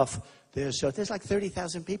tough. There's like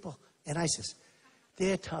 30,000 people in ISIS.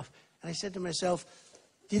 They're tough. And I said to myself,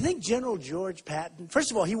 do you think General George Patton,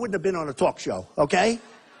 first of all, he wouldn't have been on a talk show, okay?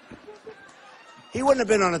 He wouldn't have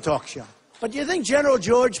been on a talk show. But do you think General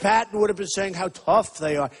George Patton would have been saying how tough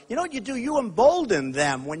they are? You know what you do? You embolden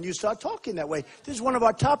them when you start talking that way. This is one of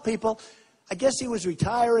our top people. I guess he was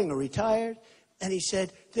retiring or retired. And he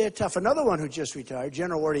said, they're tough. Another one who just retired,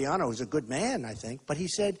 General Orellano, who's a good man, I think. But he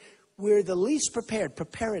said, we're the least prepared,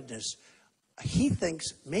 preparedness, he thinks,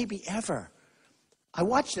 maybe ever. I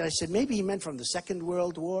watched it. I said, maybe he meant from the Second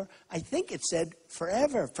World War. I think it said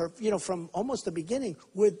forever, from almost the beginning,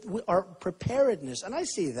 with our preparedness. And I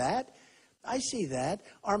see that. I see that.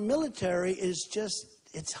 Our military is just,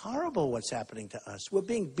 it's horrible what's happening to us. We're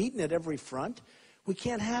being beaten at every front. We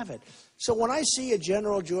can't have it. So when I see a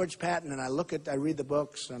General George Patton, and I read the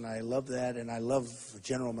books, and I love that, and I love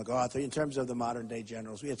General MacArthur, in terms of the modern day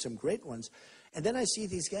generals, we had some great ones. And then I see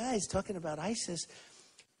these guys talking about ISIS.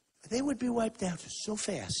 They would be wiped out so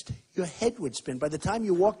fast. Your head would spin. By the time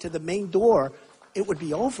you walk to the main door, it would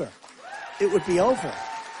be over. It would be over.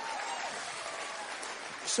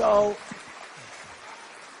 So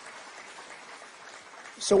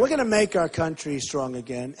we're going to make our country strong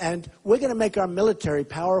again, and we're going to make our military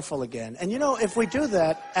powerful again. And you know, if we do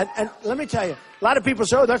that, and let me tell you, a lot of people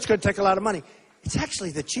say, oh, that's going to take a lot of money. It's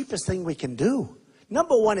actually the cheapest thing we can do.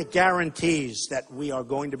 Number one, it guarantees that we are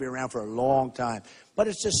going to be around for a long time. But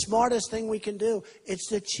it's the smartest thing we can do. It's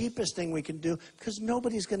the cheapest thing we can do because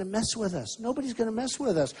nobody's going to mess with us. Nobody's going to mess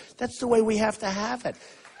with us. That's the way we have to have it.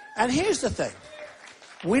 And here's the thing.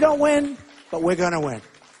 We don't win, but we're going to win.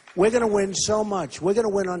 We're going to win so much. We're going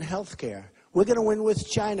to win on health care. We're going to win with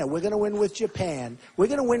China. We're going to win with Japan. We're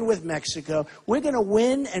going to win with Mexico. We're going to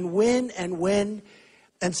win and win and win.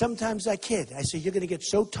 And sometimes I kid. I say, you're going to get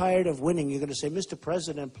so tired of winning. You're going to say, Mr.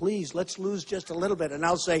 President, please, let's lose just a little bit. And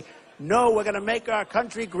I'll say, no, we're going to make our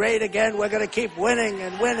country great again. We're going to keep winning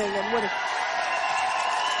and winning and winning.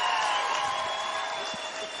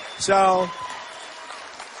 So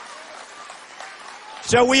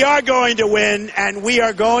we are going to win, and we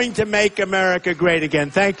are going to make America great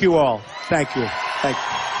again. Thank you all. Thank you. Thank you.